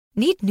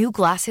Need new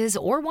glasses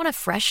or want a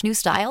fresh new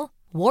style?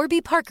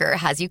 Warby Parker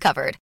has you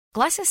covered.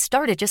 Glasses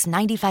start at just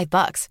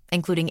 $95,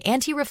 including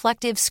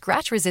anti-reflective,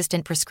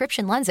 scratch-resistant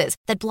prescription lenses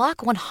that block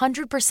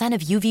 100%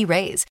 of UV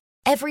rays.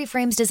 Every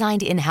frame's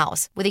designed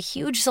in-house with a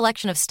huge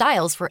selection of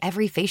styles for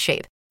every face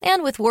shape.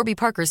 And with Warby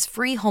Parker's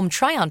free home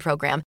try-on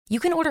program,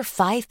 you can order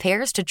 5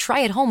 pairs to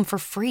try at home for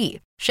free.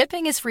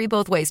 Shipping is free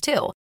both ways,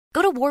 too.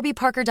 Go to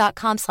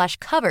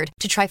warbyparker.com/covered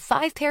to try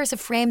 5 pairs of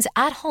frames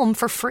at home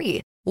for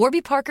free.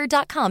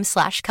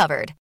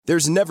 warbyparker.com/covered.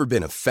 There's never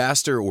been a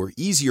faster or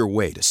easier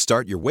way to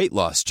start your weight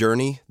loss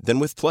journey than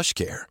with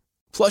PlushCare.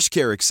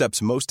 PlushCare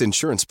accepts most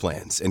insurance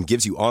plans and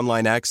gives you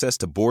online access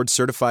to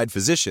board-certified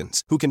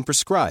physicians who can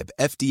prescribe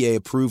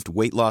FDA-approved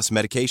weight loss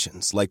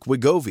medications like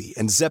Wegovy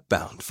and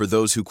Zepbound for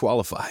those who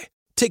qualify.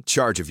 Take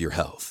charge of your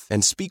health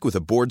and speak with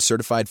a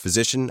board-certified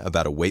physician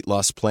about a weight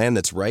loss plan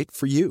that's right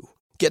for you.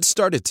 Get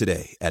started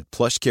today at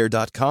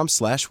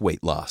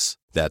plushcare.com/weight-loss.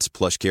 That's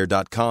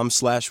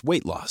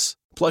plushcare.com/weight-loss.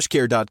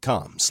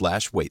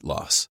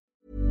 plushcare.com/weight-loss.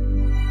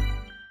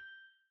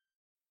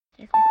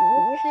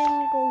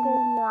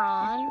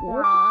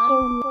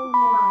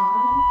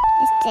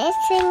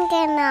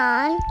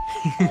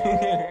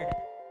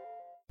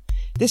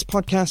 This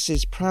podcast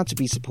is proud to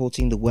be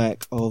supporting the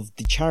work of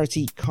the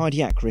charity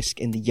Cardiac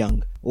Risk in the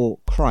Young, or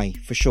CRY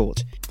for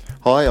short.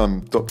 Hi,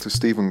 I'm Dr.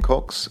 Stephen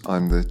Cox.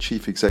 I'm the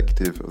Chief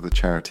Executive of the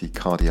charity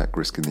Cardiac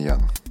Risk in the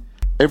Young.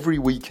 Every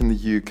week in the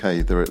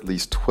UK, there are at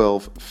least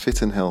 12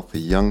 fit and healthy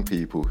young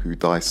people who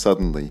die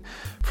suddenly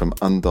from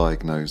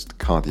undiagnosed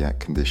cardiac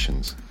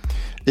conditions.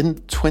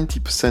 In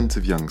 20%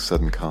 of young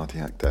sudden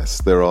cardiac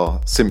deaths, there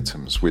are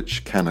symptoms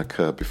which can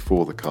occur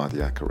before the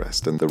cardiac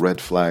arrest, and the red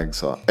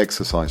flags are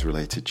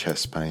exercise-related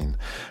chest pain,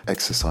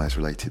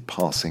 exercise-related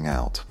passing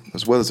out,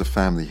 as well as a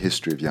family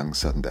history of young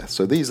sudden death.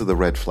 So these are the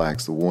red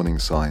flags, the warning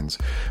signs,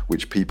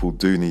 which people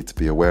do need to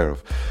be aware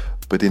of.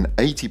 But in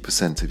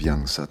 80% of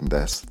young sudden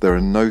deaths, there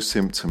are no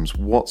symptoms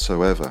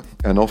whatsoever,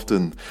 and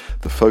often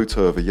the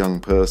photo of a young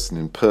person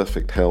in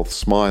perfect health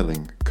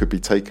smiling could be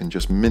taken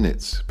just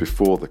minutes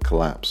before the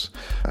collapse.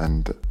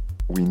 And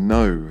we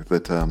know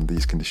that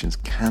these conditions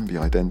can be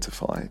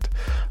identified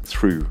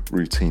through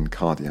routine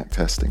cardiac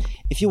testing.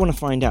 If you want to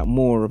find out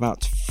more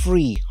about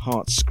free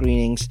heart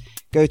screenings,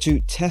 go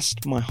to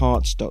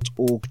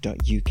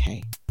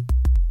testmyheart.org.uk.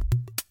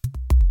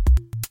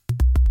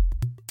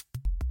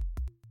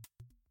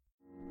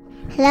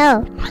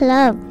 Hello,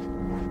 hello,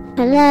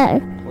 hello.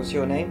 What's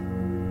your name?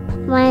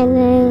 My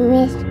name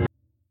is...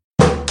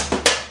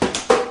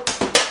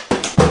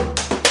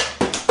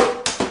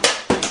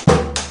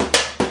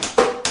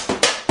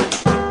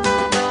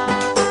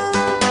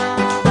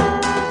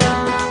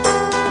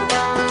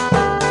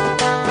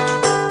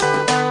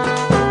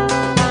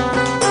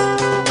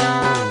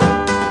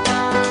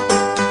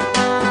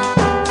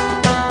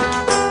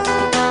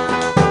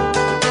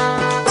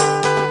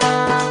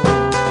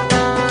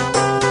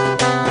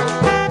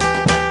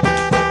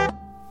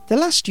 The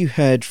last you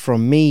heard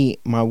from me,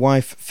 my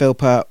wife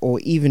Philpa,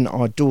 or even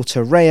our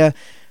daughter Rhea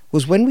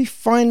was when we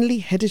finally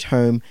headed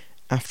home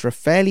after a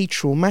fairly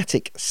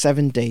traumatic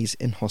 7 days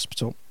in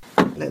hospital.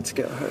 Let's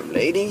go home,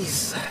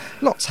 ladies.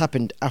 Lots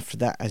happened after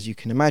that, as you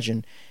can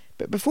imagine.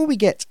 But before we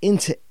get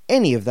into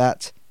any of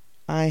that,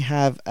 I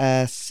have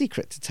a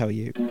secret to tell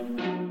you.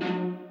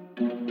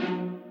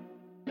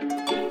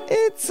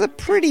 It's a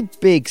pretty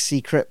big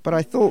secret, but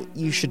I thought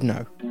you should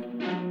know.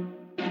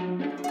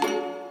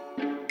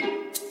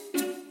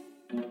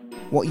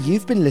 What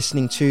you've been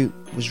listening to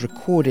was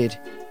recorded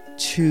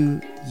 2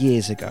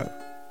 years ago.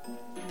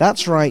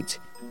 That's right,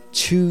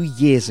 2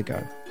 years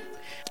ago.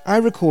 I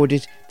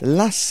recorded the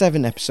last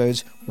 7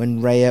 episodes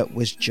when Rhea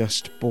was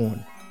just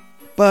born.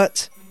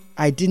 But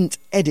I didn't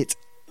edit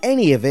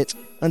any of it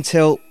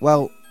until,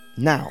 well,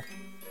 now.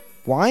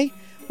 Why?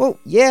 Well,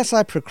 yes,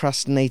 I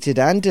procrastinated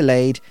and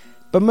delayed,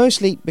 but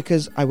mostly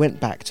because I went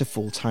back to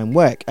full-time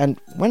work, and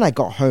when I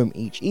got home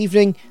each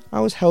evening, I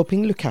was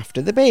helping look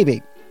after the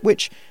baby,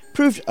 which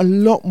proved a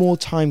lot more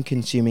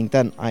time-consuming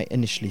than I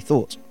initially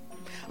thought.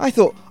 I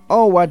thought,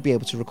 I'd be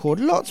able to record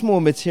lots more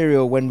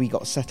material when we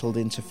got settled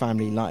into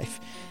family life.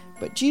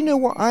 But do you know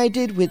what I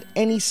did with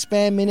any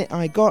spare minute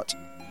I got?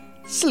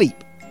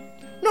 Sleep.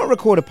 Not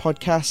record a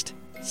podcast,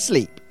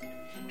 sleep.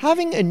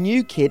 Having a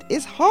new kid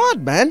is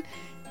hard, man.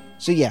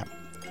 So yeah,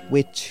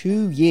 we're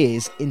 2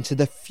 years into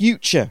the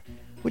future,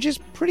 which is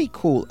pretty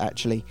cool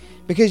actually,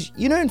 because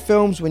you know in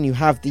films when you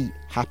have the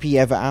happy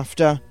ever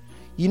after,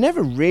 you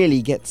never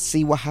really get to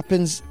see what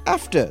happens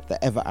after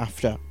the ever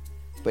after.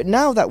 But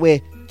now that we're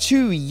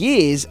 2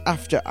 years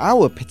after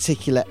our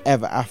particular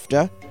ever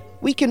after,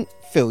 we can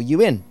fill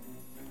you in.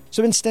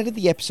 So instead of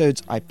the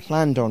episodes I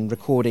planned on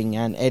recording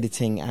and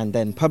editing and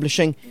then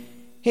publishing,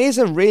 here's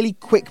a really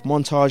quick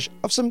montage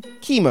of some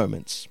key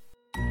moments.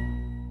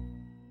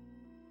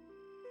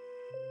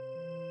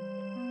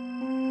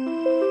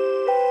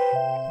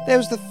 There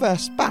was the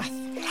first bath.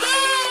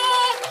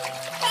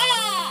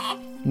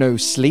 No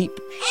sleep.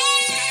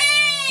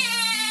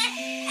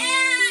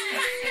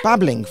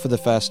 Babbling for the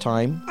first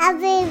time. I'll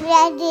be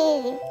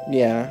ready.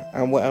 Yeah,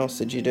 and what else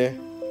did you do?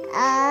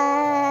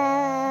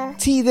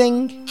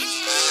 Teething.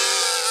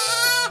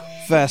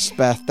 First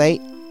birthday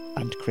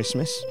and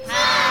Christmas.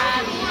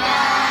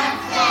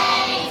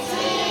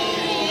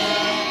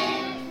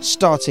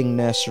 Starting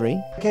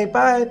nursery. Okay,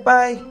 bye.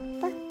 Bye-bye.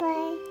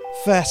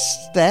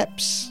 First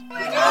steps.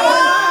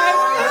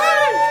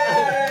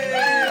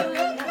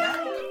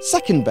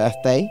 Second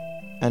birthday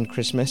and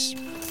Christmas.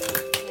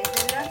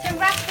 Lots of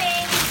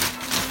wrapping.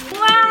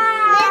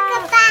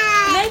 Wow!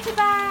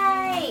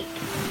 Motorbike!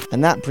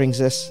 And that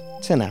brings us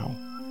to now.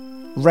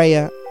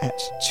 Rhea at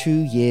 2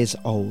 years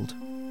old.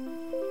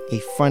 A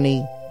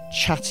funny,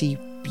 chatty,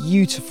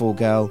 beautiful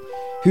girl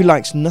who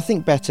likes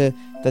nothing better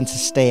than to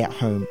stay at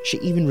home. She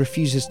even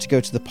refuses to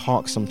go to the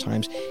park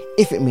sometimes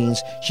if it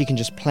means she can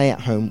just play at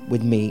home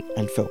with me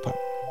and Philpa.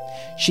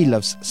 She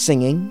loves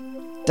singing,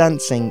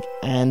 dancing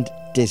and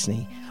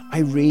Disney. I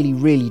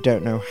really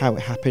don't know how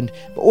it happened,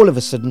 but all of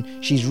a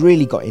sudden she's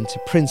really got into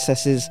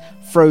princesses,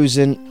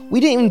 Frozen. We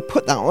didn't even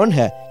put that on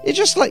her. It's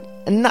just like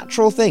a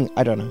natural thing.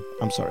 I don't know.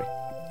 I'm sorry.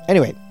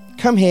 Anyway,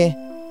 come here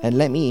and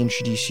let me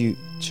introduce you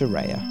to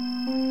Rhea.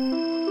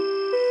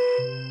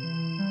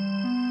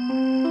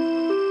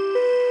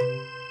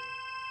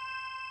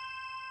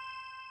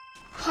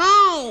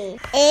 Hey,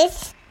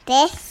 is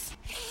this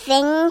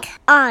thing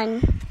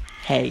on?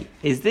 Hey,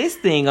 is this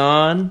thing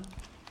on?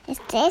 Is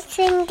this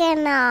thing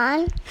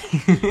on?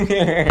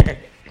 Hey,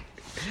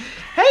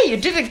 you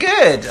did it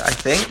good, I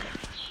think.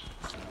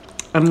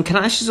 Can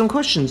I ask you some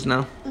questions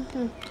now?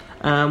 Mm-hmm.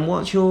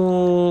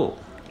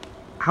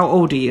 How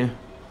old are you?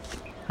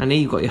 I know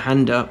you got your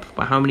hand up,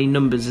 but how many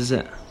numbers is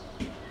it?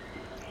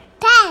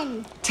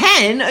 10.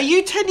 10? Are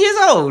you 10 years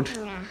old?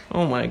 Yeah.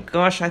 Oh my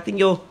gosh, I think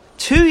you're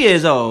 2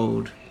 years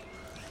old.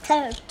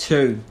 2.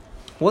 2.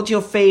 What's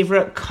your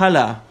favourite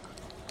colour?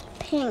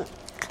 Pink.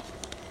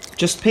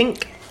 Just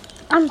pink?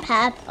 And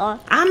purple.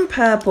 And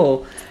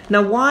purple.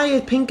 Now, why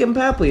is pink and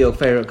purple your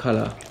favourite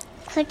colour?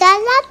 Because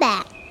I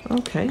love it.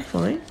 Okay,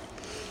 fine.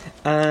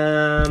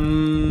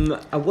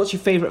 What's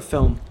your favourite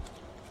film?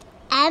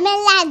 I'm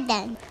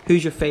Aladdin.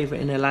 Who's your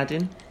favourite in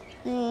Aladdin?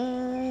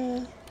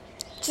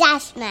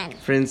 Jasmine.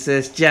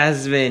 Princess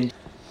Jasmine.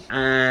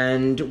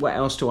 And what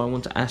else do I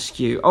want to ask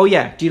you? Oh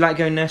yeah, do you like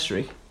going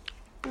nursery?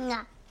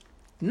 No.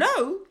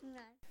 No?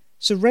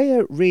 So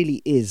Rhea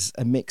really is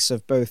a mix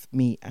of both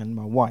me and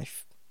my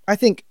wife. I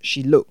think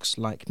she looks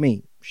like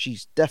me.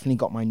 She's definitely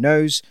got my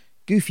nose,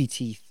 goofy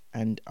teeth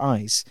and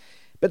eyes.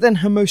 But then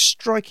her most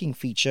striking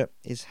feature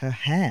is her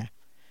hair.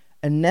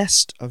 A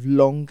nest of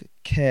long,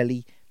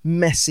 curly,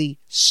 messy,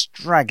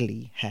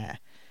 straggly hair.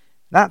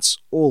 That's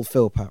all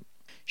Philpa.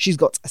 She's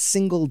got a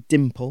single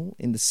dimple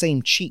in the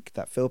same cheek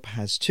that Philpa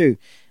has too.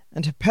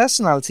 And her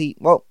personality,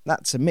 well,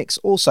 that's a mix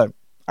also.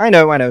 I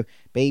know,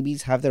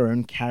 babies have their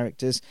own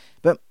characters,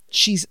 but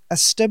she's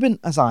as stubborn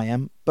as I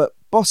am, but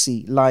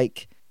bossy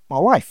like my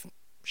wife.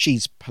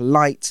 She's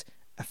polite,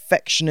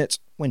 affectionate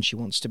when she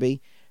wants to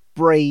be,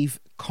 brave,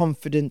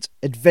 confident,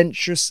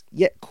 adventurous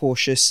yet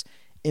cautious,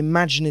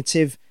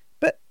 imaginative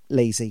but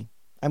lazy.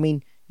 I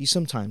mean, you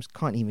sometimes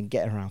can't even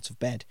get her out of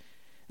bed.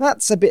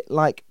 That's a bit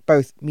like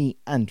both me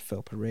and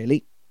Philpa,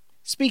 really.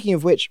 Speaking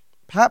of which,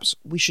 perhaps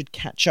we should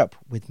catch up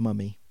with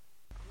Mummy.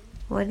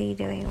 What are you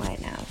doing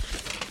right now?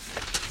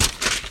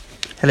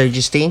 Hello,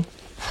 Justine.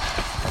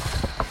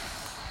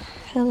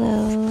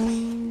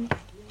 Hello.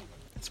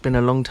 It's been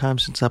a long time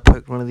since I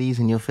poked one of these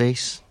in your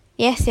face.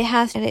 Yes, it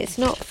has, and it's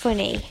not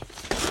funny.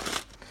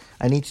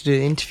 I need to do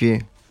an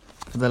interview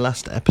for the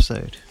last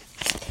episode.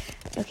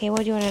 Okay, what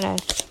do you want to know?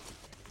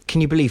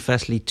 Can you believe,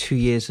 firstly, 2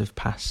 years have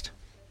passed?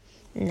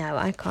 No,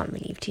 I can't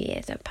believe 2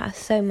 years have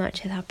passed. So much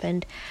has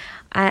happened.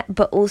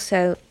 But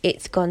also,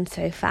 it's gone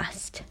so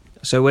fast.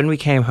 So when we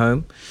came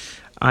home,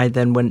 I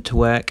then went to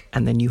work,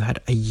 and then you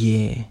had a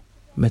year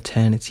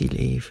maternity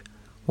leave.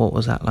 What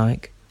was that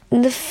like?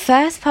 The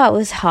first part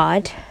was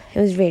hard. It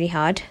was really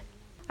hard.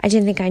 I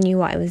didn't think I knew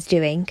what I was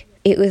doing.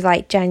 It was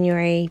like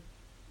January,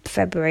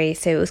 February,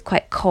 so it was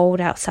quite cold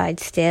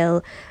outside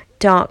still.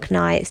 Dark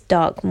nights,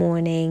 dark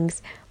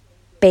mornings,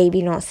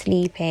 baby not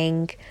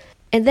sleeping.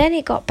 And then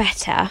it got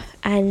better,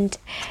 and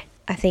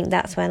I think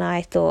that's when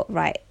I thought,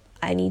 right,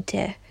 I need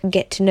to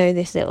get to know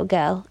this little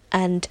girl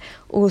and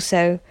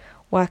also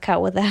work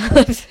out what the hell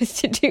I'm supposed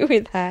to do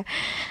with her.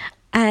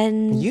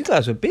 And you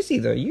guys were busy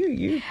though.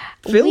 You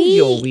filled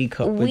your week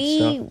up with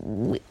stuff.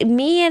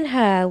 Me and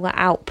her were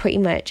out pretty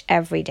much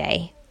every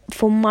day.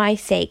 For my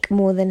sake,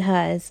 more than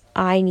hers,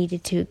 I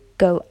needed to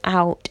go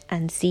out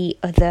and see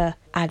other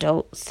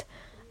adults,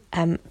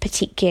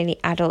 particularly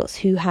adults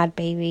who had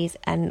babies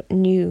and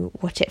knew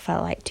what it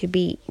felt like to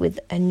be with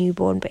a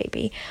newborn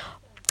baby.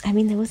 I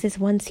mean, there was this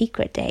one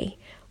secret day,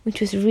 which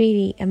was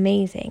really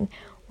amazing,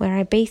 where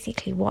I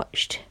basically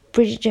watched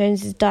Bridget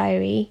Jones's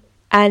Diary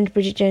and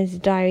Bridget Jones's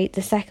Diary,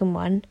 the second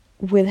one,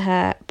 with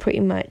her pretty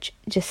much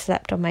just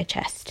slept on my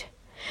chest.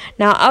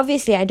 Now,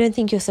 obviously, I don't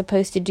think you're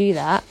supposed to do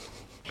that.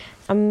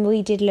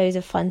 We did loads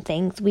of fun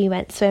things. We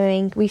went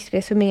swimming. We used to go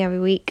swimming every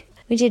week.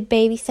 We did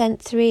baby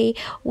sensory.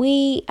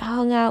 We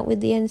hung out with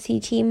the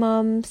NCT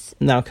mums.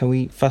 Now, can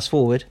we fast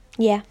forward?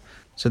 Yeah.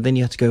 So then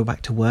you had to go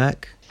back to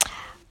work?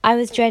 I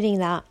was dreading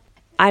that.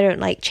 I don't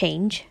like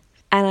change.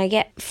 And I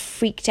get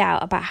freaked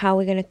out about how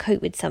we're going to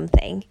cope with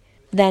something.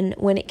 Then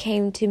when it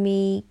came to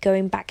me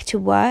going back to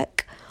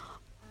work,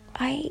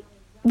 I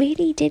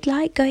really did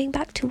like going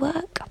back to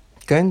work.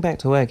 Going back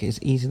to work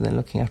is easier than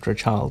looking after a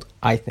child,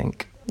 I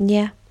think.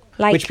 Yeah.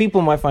 Like, which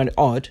people might find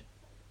odd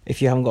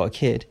if you haven't got a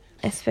kid.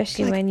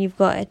 Especially when you've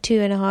got a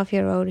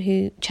 2.5-year-old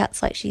who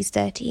chats like she's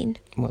 13.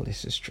 Well,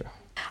 this is true.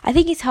 I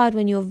think it's hard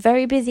when you're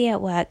very busy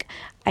at work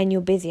and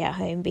you're busy at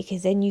home,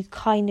 because then you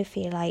kind of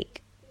feel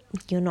like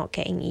you're not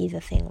getting either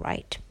thing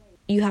right.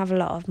 You have a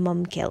lot of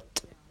mum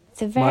guilt.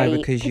 It's a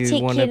very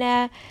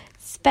particular,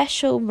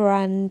 special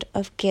brand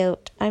of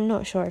guilt. I'm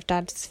not sure if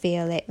dads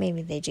feel it.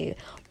 Maybe they do.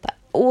 But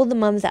all the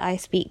mums that I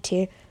speak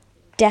to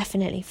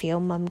definitely feel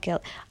mum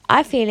guilt.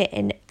 I feel it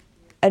in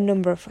a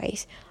number of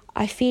ways.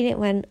 I feel it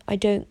when I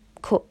don't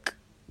cook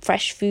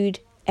fresh food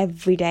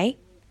every day.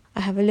 I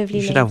have a lovely lady.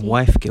 You should have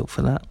wife guilt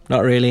for that.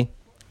 Not really.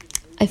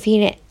 I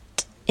feel it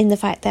in the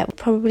fact that I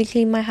probably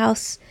clean my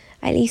house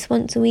at least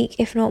once a week,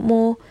 if not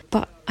more.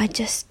 But I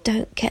just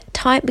don't get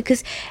time,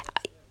 because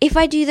if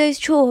I do those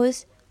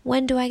chores,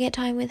 when do I get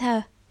time with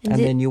her? And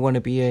then you want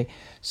to be a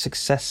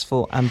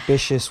successful,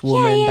 ambitious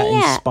woman that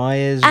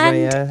inspires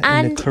Rhea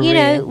in a career. You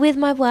know, with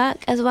my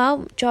work as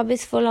well, job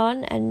is full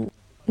on, and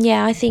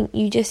I think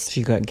you just...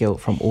 She got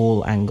guilt from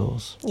all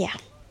angles. Yeah.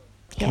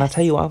 Can I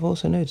tell you what I've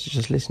also noticed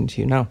just listening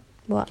to you now?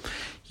 What?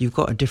 You've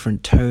got a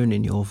different tone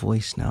in your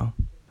voice now.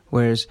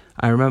 Whereas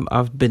I remember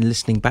I've been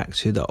listening back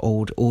to the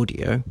old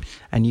audio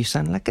and you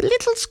sound like a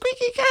little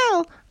squeaky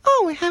girl.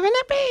 Oh, we're having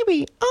a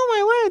baby. Oh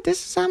my word,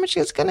 this is how much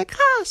it's going to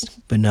cost.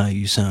 But now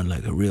you sound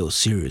like a real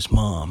serious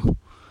mom.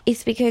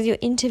 It's because you're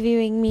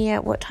interviewing me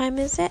at what time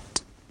is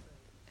it?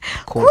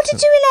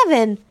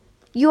 11:15.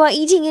 You are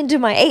eating into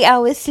my 8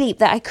 hours sleep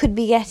that I could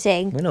be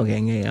getting. We're not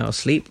getting 8 hours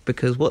sleep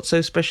because what's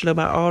so special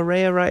about our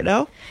Rhea right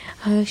now?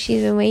 Oh,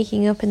 she's been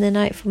waking up in the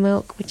night for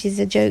milk, which is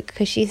a joke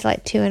because she's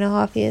like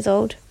 2.5 years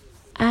old.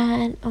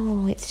 And,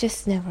 it's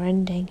just never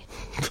ending.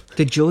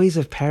 The joys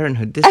of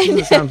parenthood. This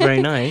doesn't sound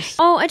very nice.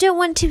 Oh, I don't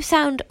want to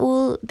sound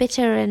all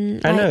bitter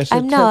and I know, so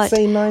I'm not.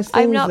 Say nice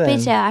things I'm not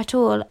bitter at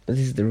all. But this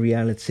is the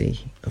reality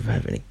of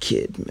having a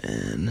kid,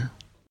 man.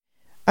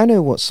 I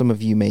know what some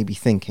of you may be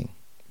thinking.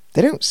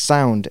 They don't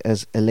sound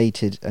as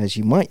elated as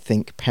you might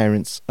think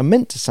parents are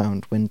meant to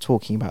sound when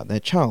talking about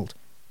their child.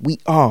 We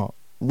are,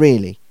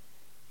 really.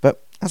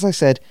 But, as I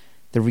said,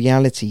 the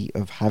reality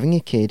of having a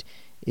kid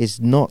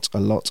is not a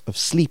lot of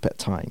sleep at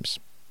times.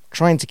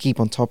 Trying to keep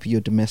on top of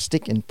your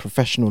domestic and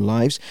professional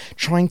lives,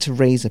 trying to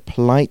raise a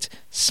polite,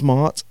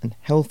 smart and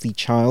healthy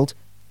child,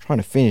 trying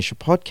to finish a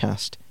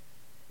podcast.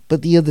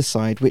 But the other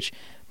side, which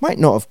might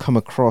not have come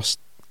across,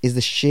 is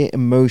the sheer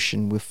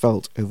emotion we've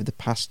felt over the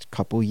past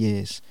couple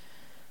years.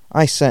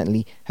 I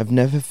certainly have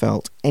never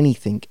felt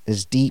anything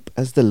as deep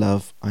as the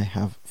love I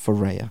have for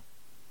Rhea.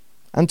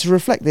 And to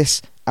reflect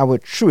this, our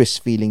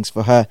truest feelings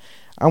for her,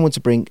 I want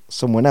to bring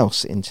someone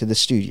else into the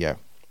studio.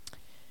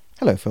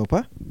 Hello,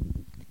 Philpa.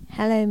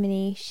 Hello,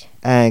 Manish.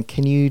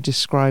 Can you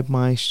describe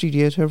my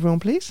studio to everyone,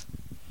 please?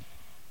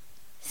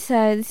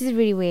 So, this is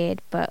really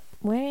weird, but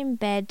we're in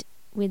bed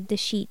with the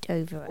sheet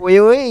over us.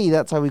 Wee,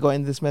 that's how we got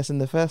into this mess in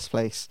the first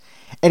place.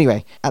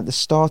 Anyway, at the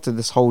start of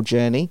this whole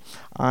journey,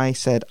 I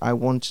said I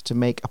wanted to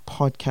make a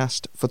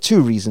podcast for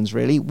two reasons,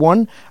 really.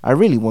 One, I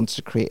really wanted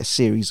to create a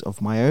series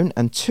of my own.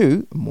 And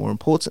two, more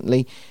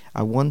importantly,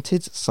 I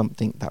wanted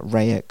something that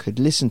Rhea could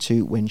listen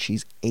to when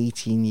she's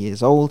 18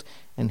 years old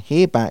and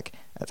hear back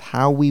at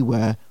how we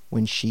were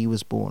when she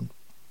was born.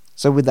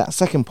 So with that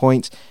second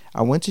point,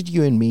 I wanted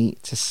you and me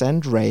to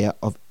send Rhea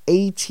of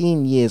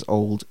 18 years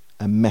old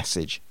a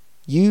message.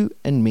 You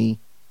and me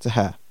to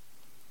her.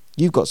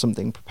 You've got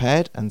something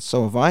prepared and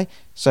so have I,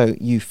 so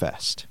you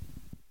first.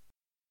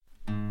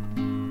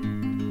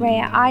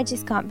 Rhea, I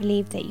just can't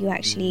believe that you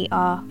actually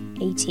are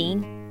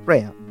 18.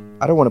 Rhea,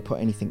 I don't want to put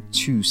anything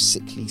too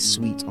sickly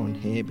sweet on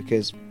here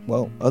because,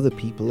 well, other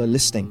people are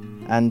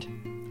listening and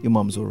your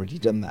mum's already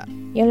done that.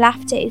 Your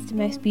laughter is the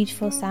most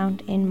beautiful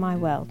sound in my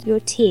world. Your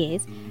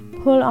tears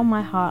pull on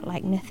my heart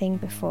like nothing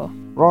before.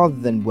 Rather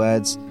than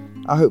words,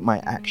 I hope my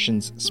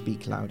actions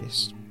speak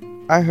loudest.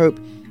 I hope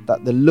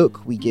that the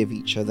look we give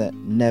each other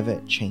never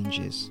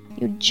changes.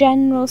 Your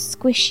general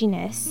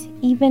squishiness,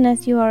 even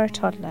as you are a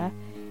toddler,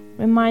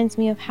 reminds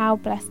me of how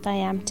blessed I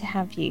am to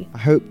have you. I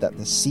hope that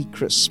the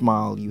secret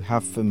smile you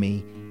have for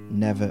me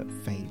never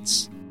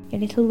fades. Your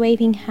little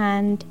waving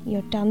hand,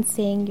 your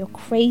dancing, your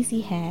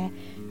crazy hair,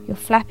 your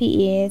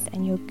flappy ears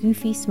and your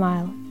goofy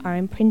smile are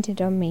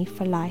imprinted on me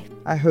for life.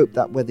 I hope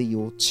that whether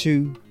you're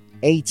 2,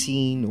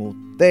 18 or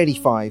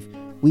 35,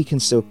 we can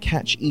still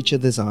catch each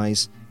other's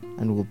eyes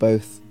and we'll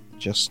both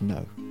just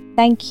know.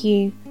 Thank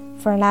you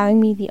for allowing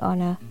me the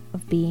honour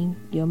of being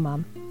your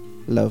mum.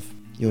 Love,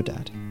 your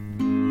dad.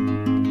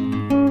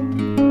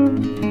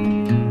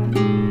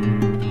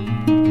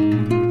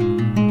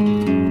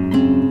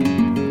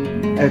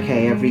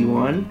 Okay,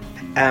 everyone.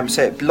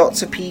 So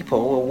lots of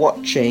people were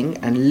watching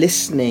and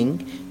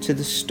listening to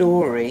the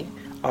story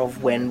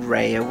of when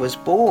Rhea was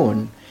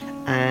born.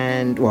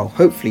 And, well,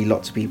 hopefully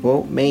lots of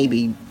people,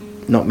 maybe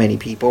Not many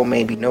people,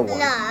 maybe no one.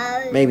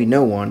 No. Maybe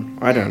no one.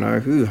 I don't know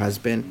who has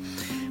been.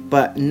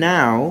 But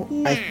now,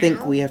 I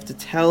think we have to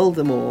tell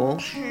them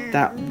all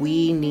that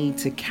we need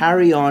to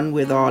carry on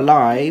with our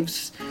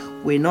lives.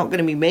 We're not going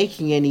to be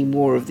making any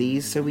more of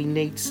these, so we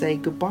need to say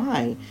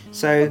goodbye.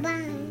 So,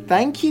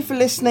 thank you for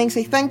listening.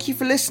 Say thank you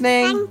for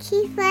listening. Thank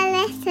you for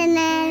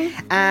listening.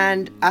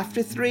 And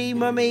after 3,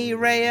 Mummy,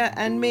 Raya,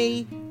 and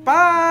me,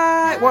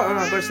 bye. What? I'm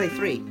going to say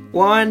 3.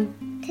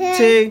 1,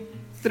 2,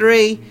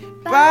 3.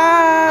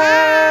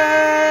 Bye.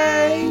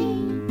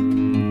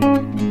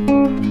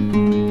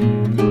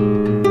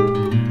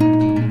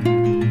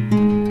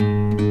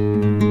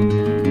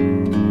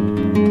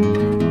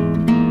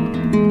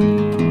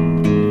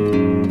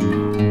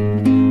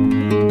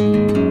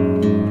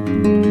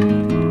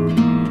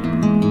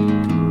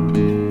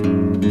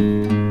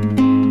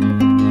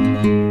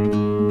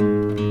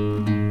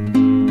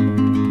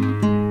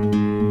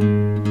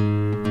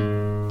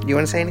 You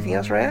want to say anything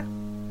else, Raya?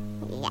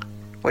 Yeah.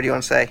 What do you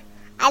want to say?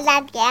 I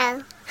love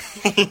you.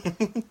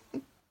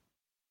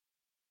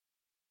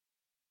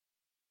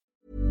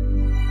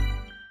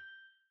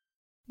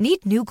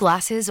 Need new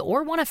glasses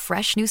or want a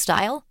fresh new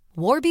style?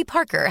 Warby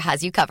Parker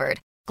has you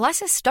covered.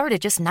 Glasses start at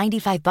just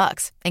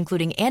 $95,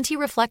 including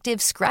anti-reflective,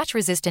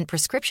 scratch-resistant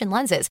prescription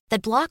lenses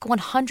that block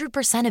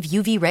 100% of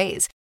UV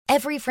rays.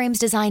 Every frame's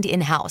designed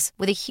in-house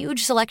with a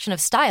huge selection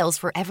of styles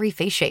for every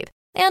face shape.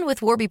 And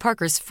with Warby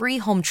Parker's free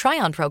home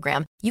try-on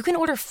program, you can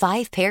order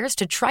 5 pairs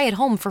to try at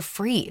home for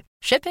free.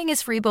 Shipping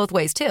is free both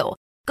ways, too.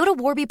 Go to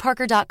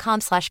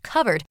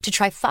warbyparker.com/covered to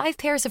try 5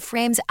 pairs of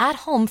frames at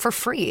home for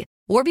free.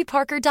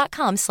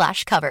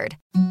 warbyparker.com/covered.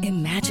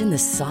 Imagine the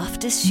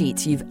softest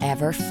sheets you've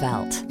ever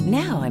felt.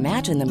 Now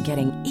imagine them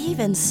getting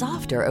even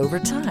softer over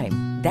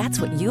time.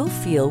 That's what you'll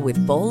feel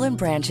with Boll &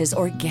 Branch's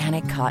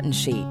organic cotton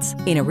sheets.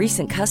 In a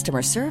recent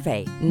customer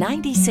survey,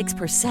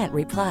 96%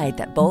 replied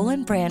that Boll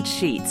 & Branch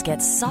sheets get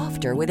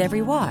softer with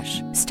every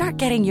wash. Start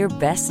getting your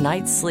best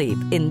night's sleep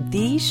in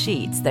these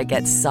sheets that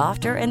get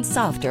softer and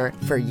softer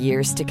for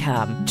years to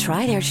come.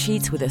 Try their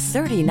sheets with a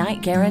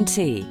 30-night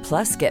guarantee.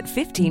 Plus, get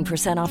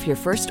 15% off your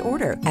first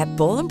order at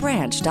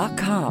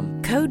bollandbranch.com.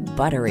 Code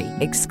BUTTERY.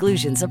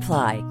 Exclusions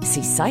apply.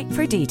 See site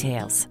for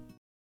details.